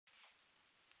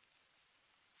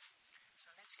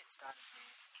let's get started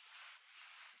with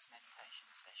this meditation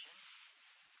session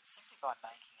simply by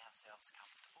making ourselves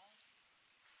comfortable.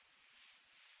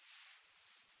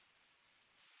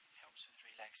 It helps with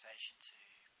relaxation to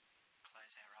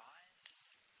close our eyes.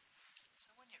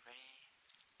 So when you're ready,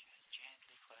 just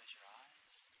gently close your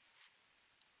eyes.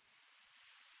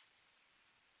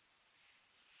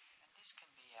 And this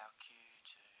can be our cue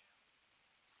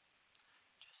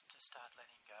to start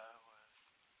letting go of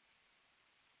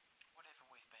whatever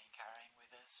we've been carrying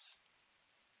with us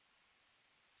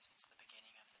since the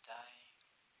beginning of the day,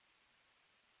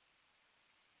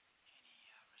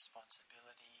 any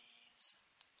responsibilities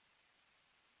and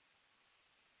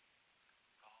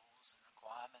goals and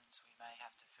requirements we may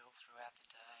have to fill throughout the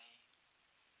day,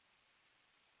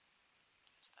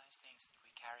 just those things that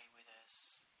we carry with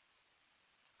us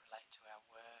that relate to our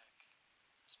work,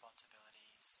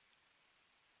 responsibilities.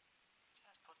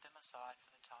 Just put them aside for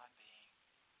the time being.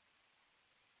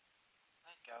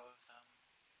 Let go of them.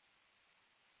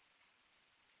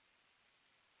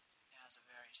 Now's a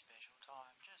very special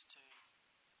time just to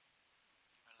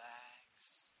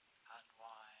relax,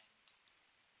 unwind,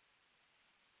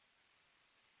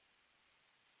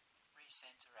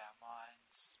 recenter our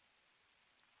minds,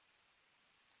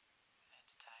 and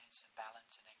attain some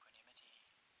balance and equanimity.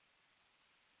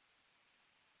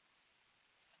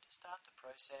 And to start the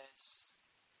process,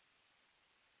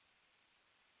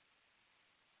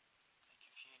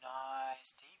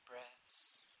 nice deep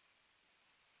breaths,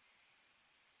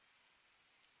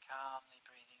 calmly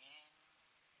breathing in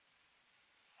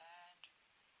and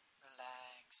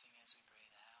relaxing as we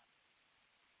breathe out.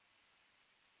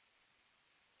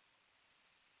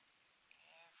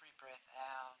 Every breath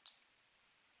out,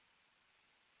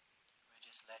 we're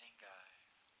just letting go,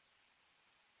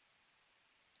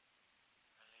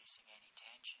 releasing any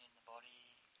tension in the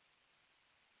body,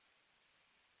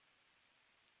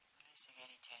 releasing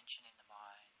any tension in the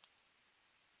mind.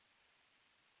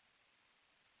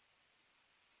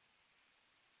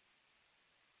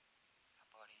 Our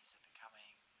bodies are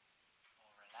becoming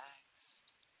more relaxed.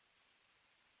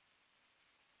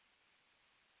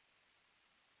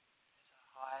 There's a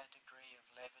higher degree of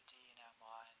levity in our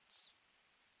minds.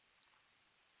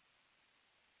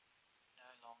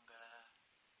 No longer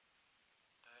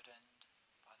burdened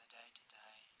by the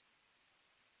day-to-day.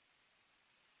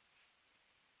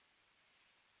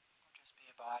 Just be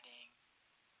abiding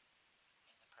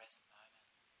in the present moment.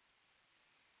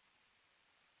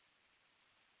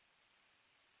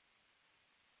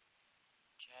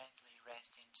 Gently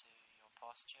rest into your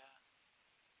posture,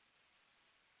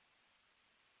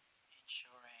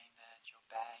 ensuring that your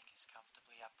back is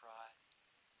comfortably upright.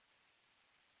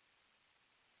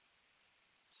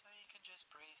 So you can just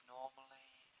breathe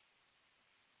normally,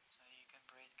 so you can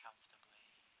breathe comfortably.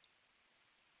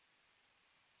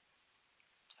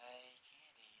 Taking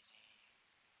it easy.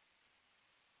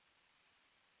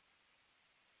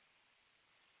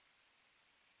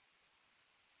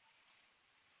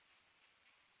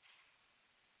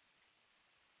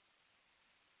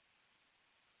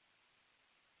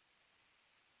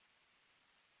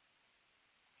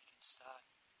 We can start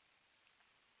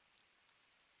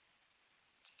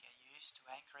to get used to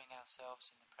anchoring ourselves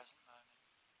in the present moment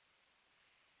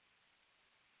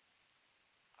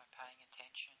by paying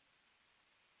attention,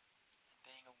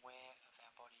 being aware of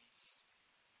our bodies.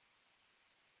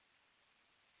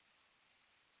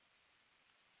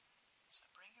 So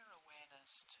bring your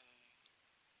awareness to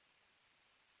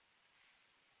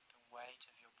the weight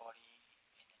of your body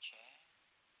in the chair.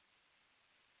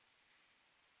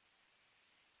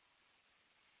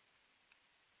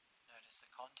 Notice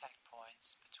the contact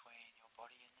points between your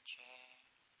body and the chair,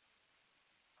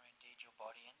 or indeed your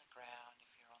body and the ground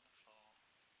if you're on the floor.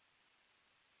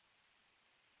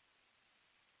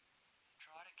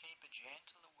 Try to keep a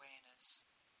gentle awareness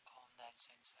on that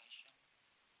sensation.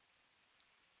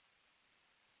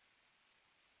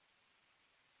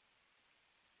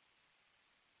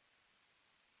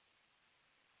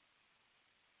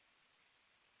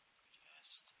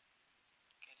 Just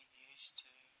getting used to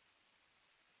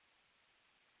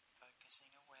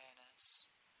focusing awareness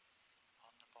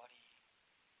on the body.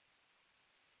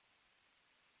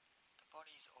 The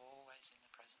body is always in the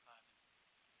present moment.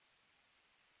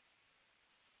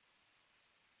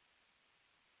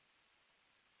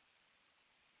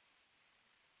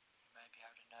 Be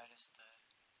able to notice the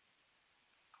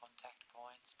contact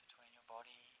points between your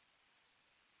body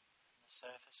and the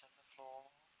surface of the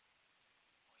floor,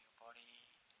 or your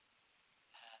body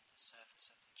and the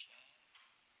surface of the chair.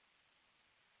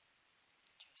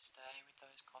 Just stay with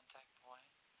those contact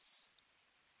points.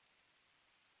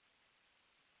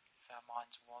 If our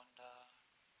minds wander,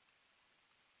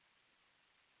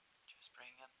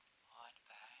 bring the mind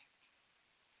back.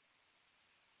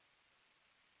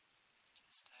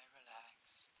 Just stay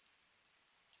relaxed.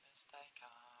 Just stay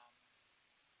calm.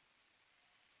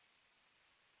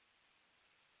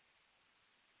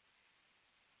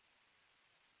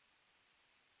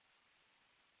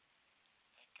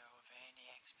 Let go of any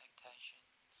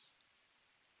expectations.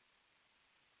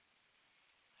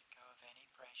 Let go of any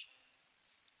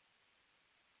pressures.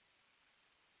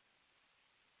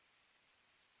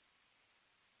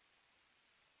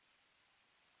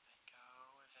 Let go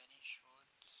of any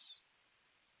shoulds.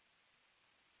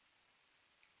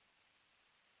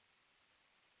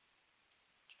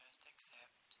 Just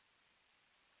accept.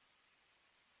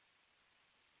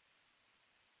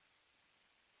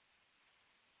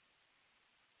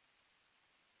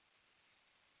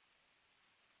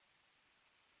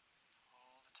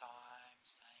 All the time,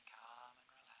 staying calm and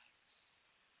relaxed.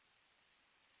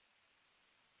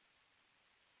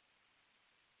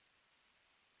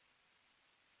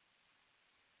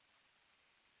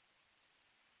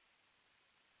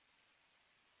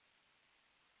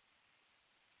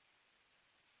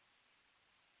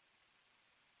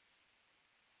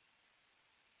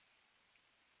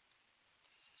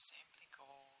 This is simply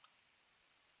called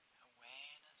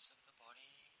awareness of the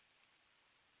body,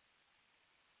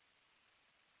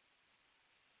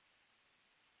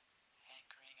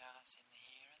 anchoring us in the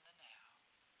here and the now.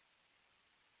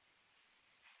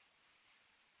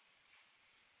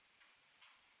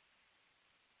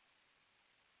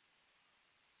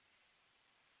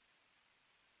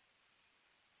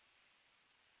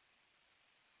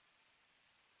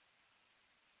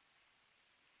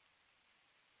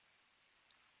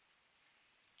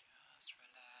 Just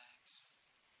relax,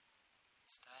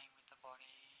 staying with the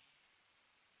body,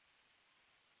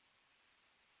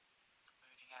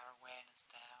 moving our awareness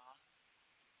down,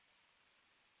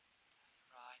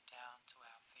 right down to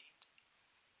our feet.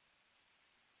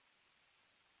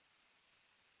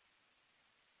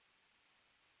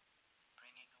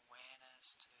 Bringing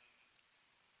awareness to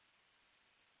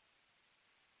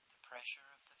the pressure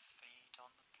of the feet on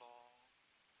the floor,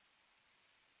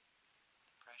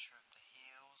 the pressure of the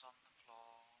heels on the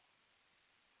floor.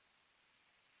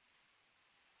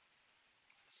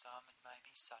 For some it may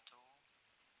be subtle,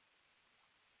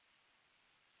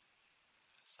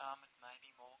 for some it may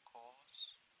be more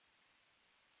coarse.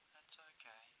 That's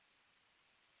okay.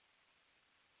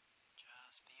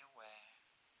 Just be aware.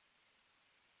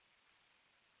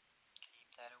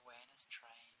 Keep that awareness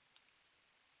trained.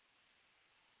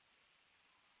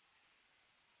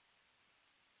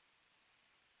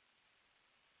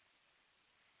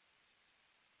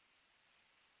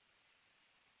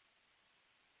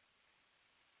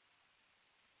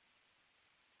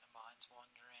 The mind's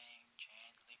wandering,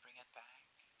 gently bring it back.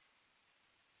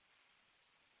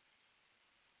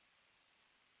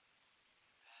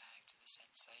 Back to the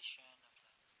sensation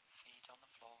of the feet on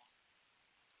the floor.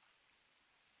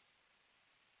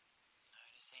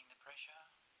 Noticing the pressure.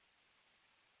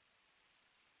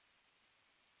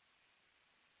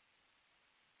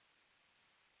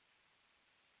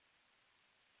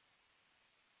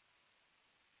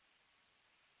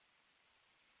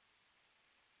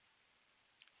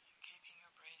 Keeping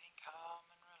your breathing calm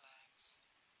and relaxed,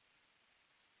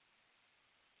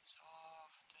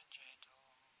 soft and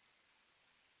gentle,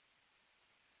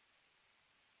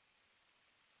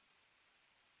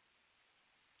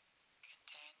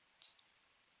 content,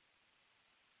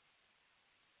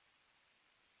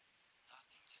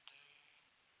 nothing to do,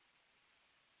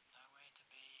 nowhere to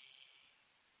be,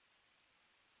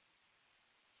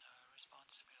 no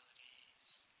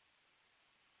responsibilities.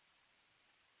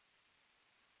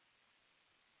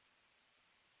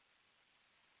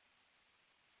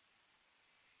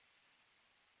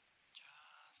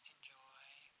 Just enjoy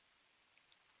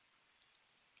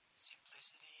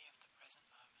simplicity of the present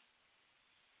moment,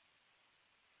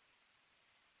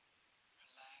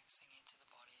 relaxing into the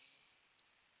body,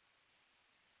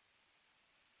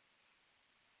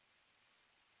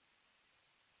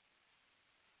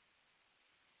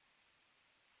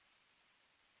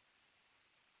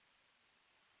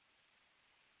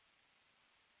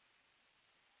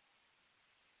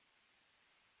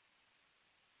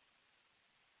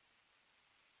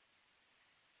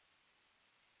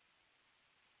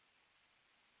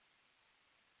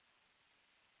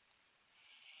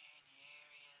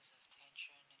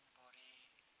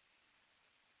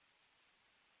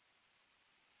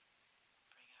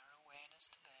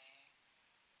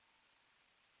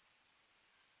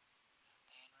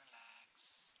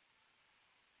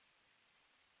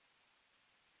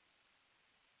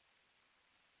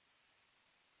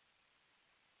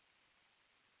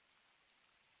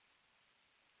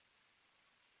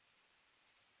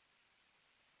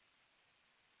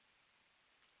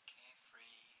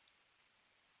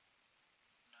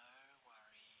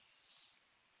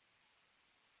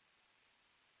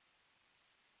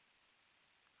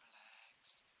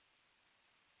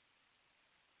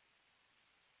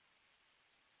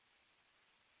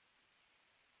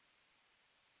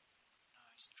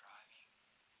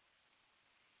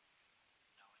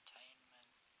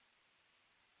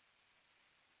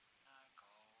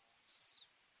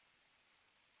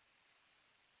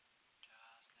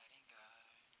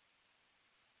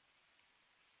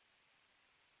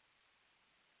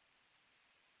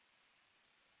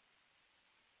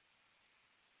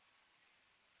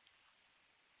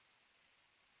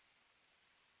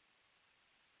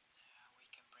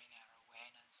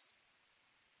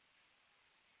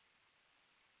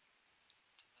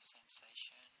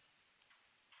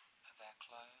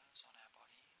 clothes on our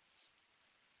bodies,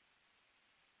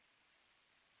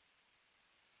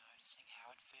 noticing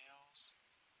how it feels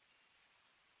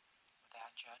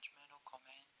without judgment or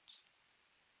comment,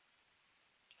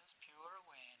 just pure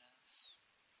awareness.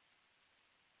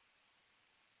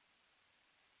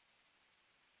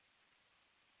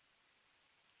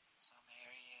 Some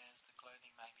areas the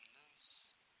clothing may be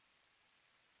loose,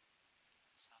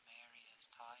 some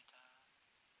areas tighter,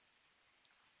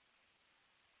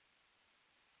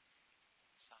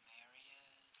 some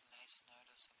areas less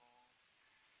noticeable.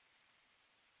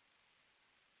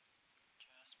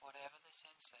 Just whatever the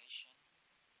sensation,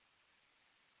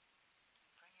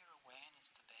 bring your awareness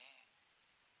to bear.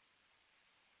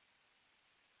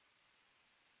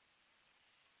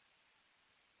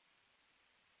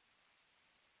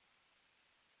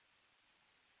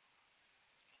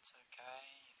 It's okay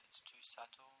if it's too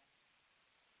subtle.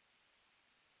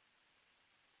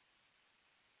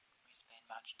 We spend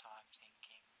much time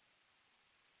thinking.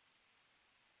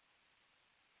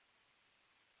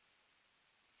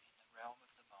 In the realm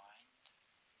of the mind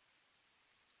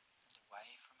and away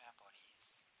from our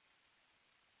bodies.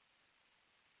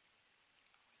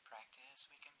 With practice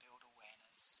we can build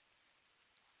awareness.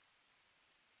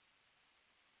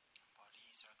 Our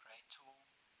bodies are a great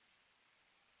tool,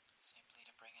 simply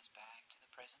to bring us back to the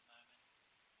present moment,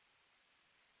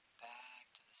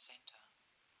 back to the center,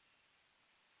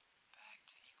 back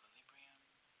to equilibrium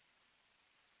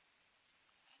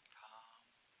and calm.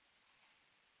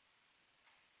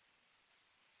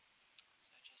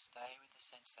 So just stay with the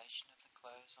sensation of the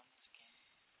clothes on the skin.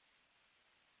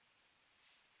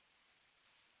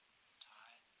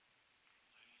 Tight,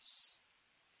 loose,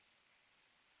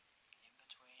 in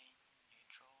between,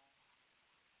 neutral.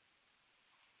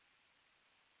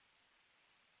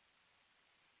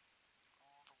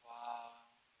 All the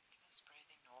while, just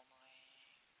breathing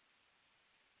normally,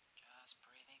 just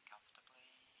breathing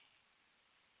comfortably.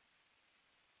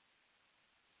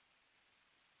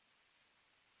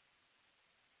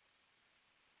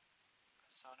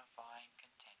 Personifying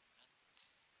contentment.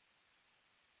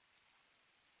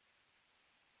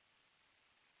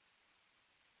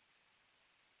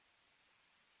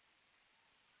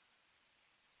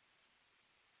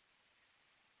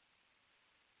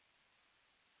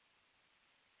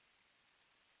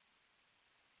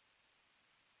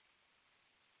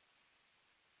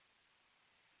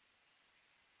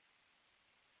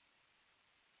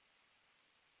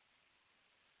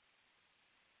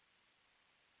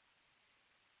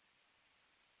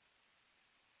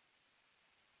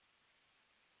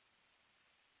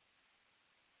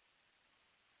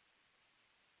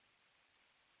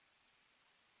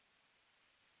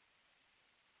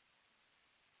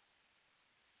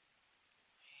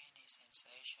 Any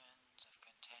sensations of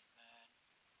contentment,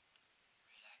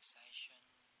 relaxation,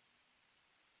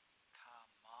 calm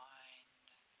mind.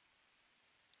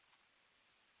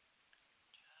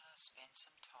 Just spend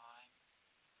some time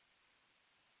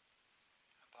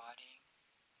abiding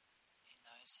in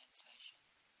those sensations.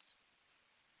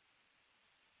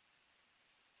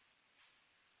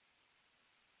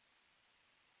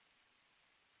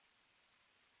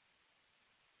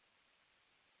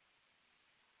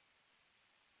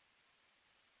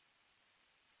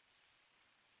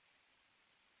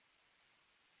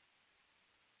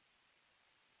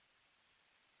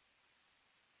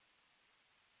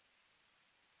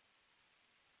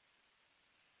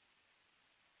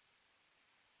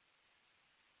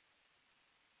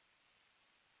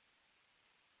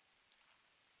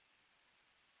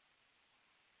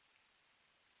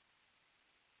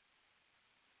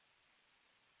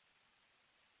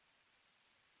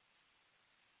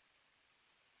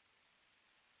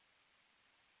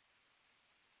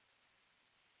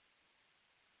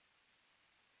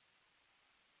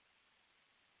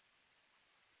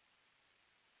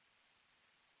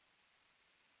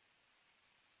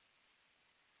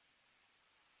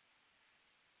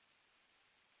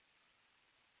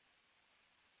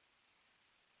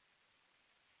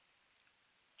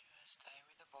 Just stay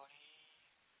with the body.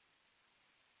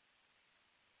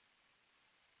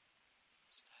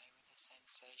 Stay with the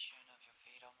sensation of your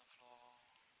feet on the floor.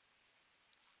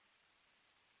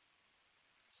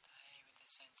 Stay with the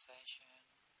sensation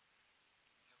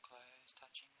of your clothes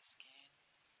touching the skin.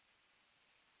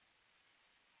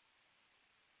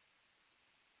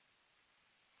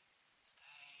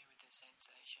 Stay with the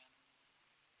sensation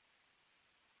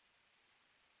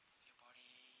of your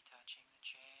body touching the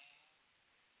chair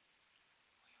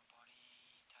or your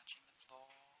body touching the floor.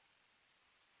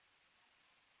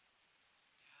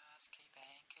 Just keep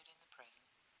anchored in the present.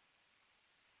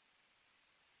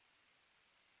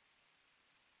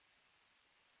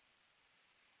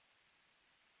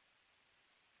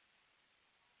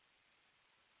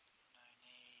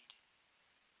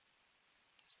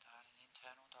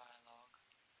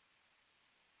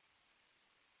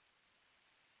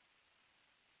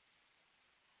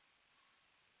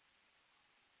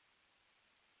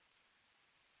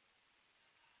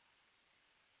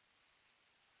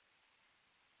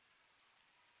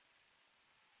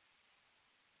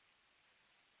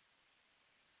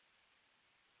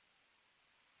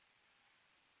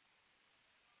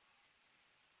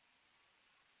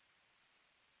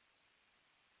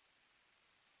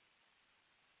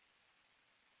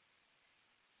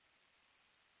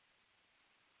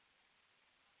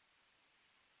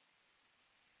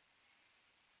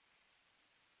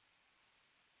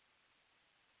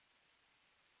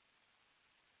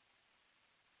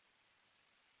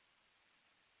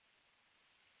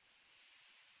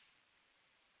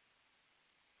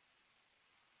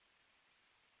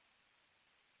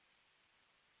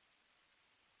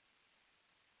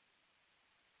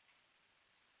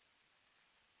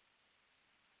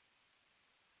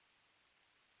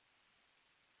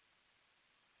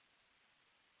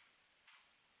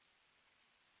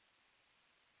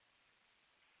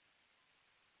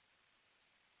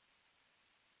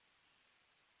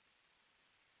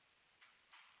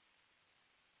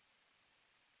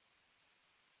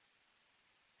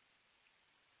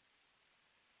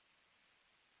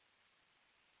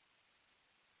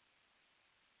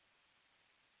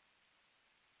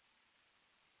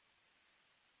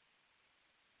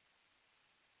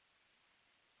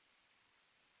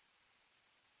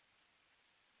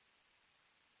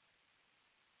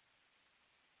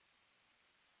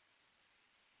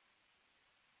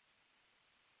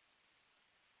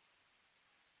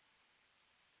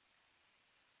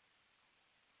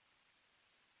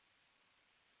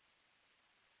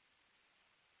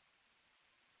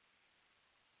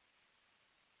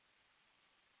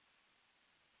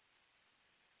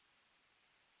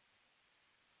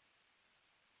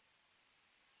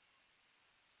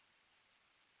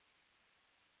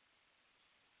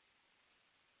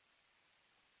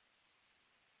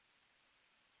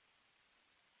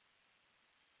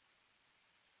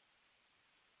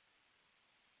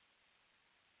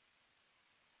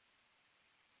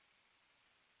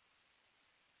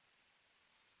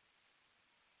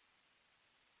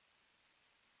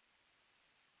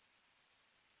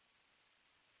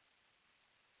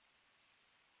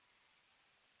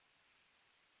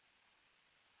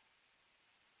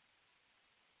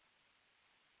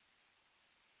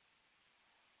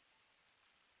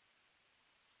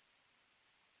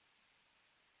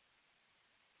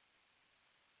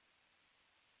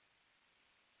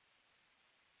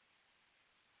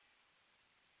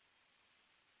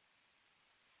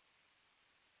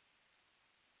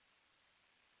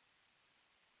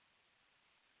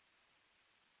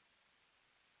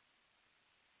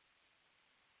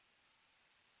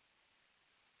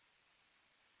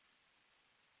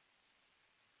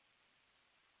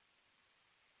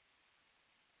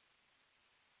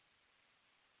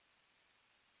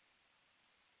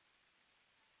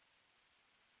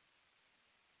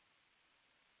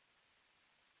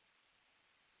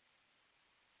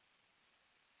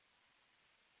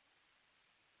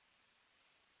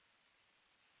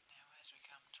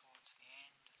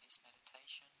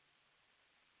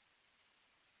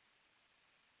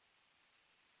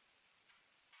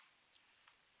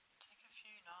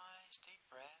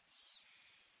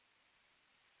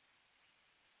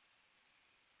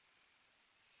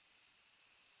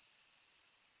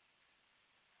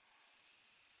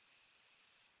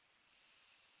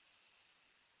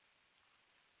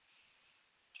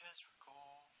 just record